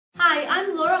Hi,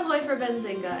 I'm Laura Hoy for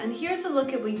Benzinga, and here's a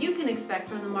look at what you can expect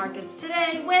from the markets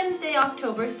today, Wednesday,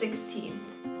 October 16th.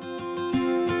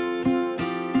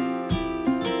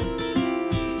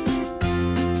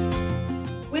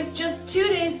 With just 2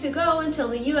 days to go until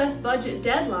the U.S. budget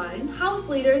deadline, House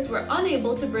leaders were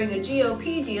unable to bring a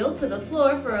GOP deal to the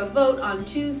floor for a vote on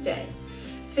Tuesday.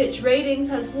 Fitch Ratings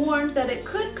has warned that it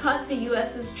could cut the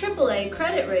U.S.'s AAA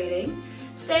credit rating,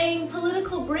 saying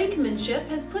political brinkmanship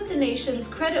has put the nation's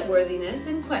creditworthiness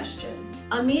in question.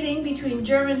 A meeting between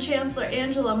German Chancellor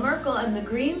Angela Merkel and the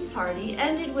Greens Party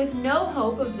ended with no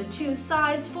hope of the two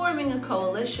sides forming a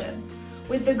coalition.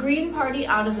 With the Green Party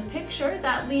out of the picture,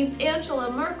 that leaves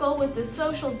Angela Merkel with the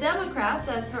Social Democrats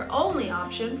as her only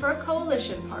option for a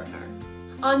coalition partner.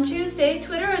 On Tuesday,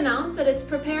 Twitter announced that it's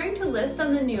preparing to list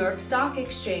on the New York Stock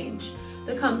Exchange.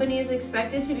 The company is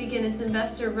expected to begin its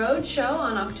investor roadshow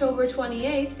on October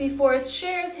 28th before its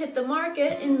shares hit the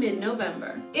market in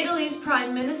mid-November. Italy's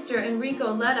Prime Minister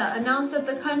Enrico Letta announced that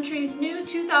the country's new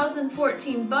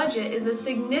 2014 budget is a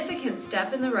significant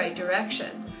step in the right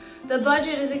direction. The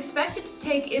budget is expected to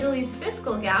take Italy's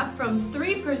fiscal gap from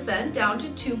 3% down to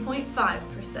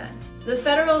 2.5%. The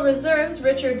Federal Reserve's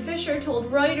Richard Fisher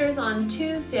told Reuters on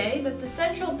Tuesday that the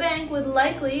central bank would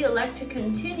likely elect to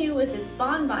continue with its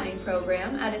bond buying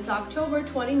program at its October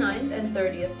 29th and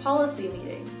 30th policy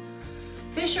meeting.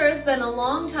 Fisher has been a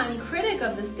longtime critic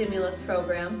of the stimulus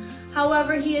program.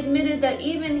 However, he admitted that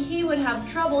even he would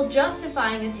have trouble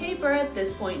justifying a taper at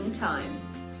this point in time.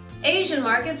 Asian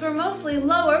markets were mostly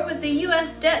lower with the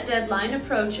U.S. debt deadline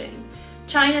approaching.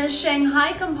 China's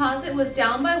Shanghai Composite was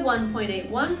down by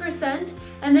 1.81%,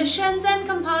 and the Shenzhen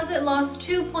Composite lost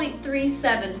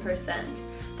 2.37%.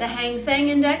 The Hang Seng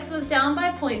Index was down by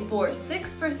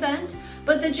 0.46%,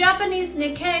 but the Japanese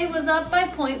Nikkei was up by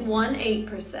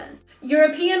 0.18%.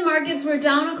 European markets were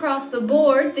down across the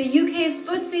board. The UK's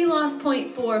FTSE lost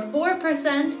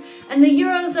 0.44%, and the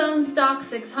Eurozone Stock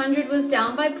 600 was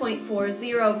down by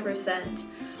 0.40%.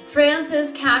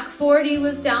 France's CAC 40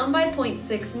 was down by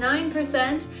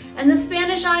 0.69%, and the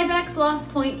Spanish IBEX lost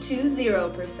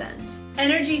 0.20%.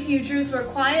 Energy futures were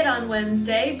quiet on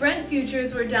Wednesday. Brent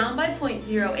futures were down by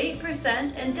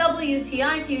 0.08%, and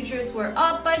WTI futures were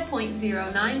up by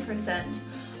 0.09%.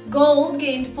 Gold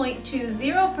gained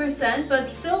 0.20%,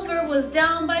 but silver was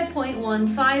down by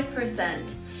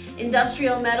 0.15%.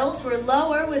 Industrial metals were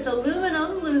lower, with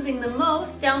aluminum losing the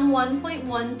most, down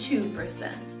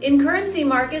 1.12%. In currency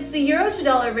markets, the euro to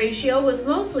dollar ratio was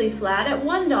mostly flat at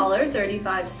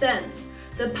 $1.35.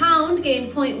 The pound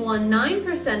gained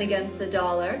 0.19% against the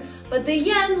dollar, but the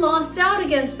yen lost out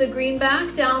against the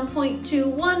greenback, down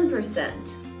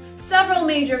 0.21%. Several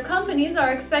major companies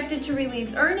are expected to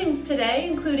release earnings today,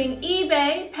 including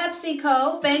eBay,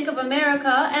 PepsiCo, Bank of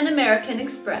America, and American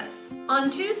Express. On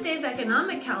Tuesday's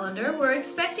economic calendar, we're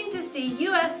expecting to see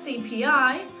US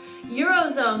CPI,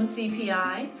 Eurozone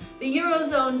CPI, the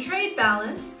Eurozone trade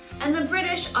balance, and the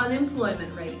British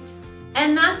unemployment rate.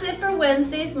 And that's it for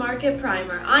Wednesday's Market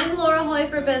Primer. I'm Laura Hoy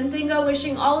for Benzinga,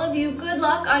 wishing all of you good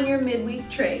luck on your midweek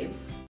trades.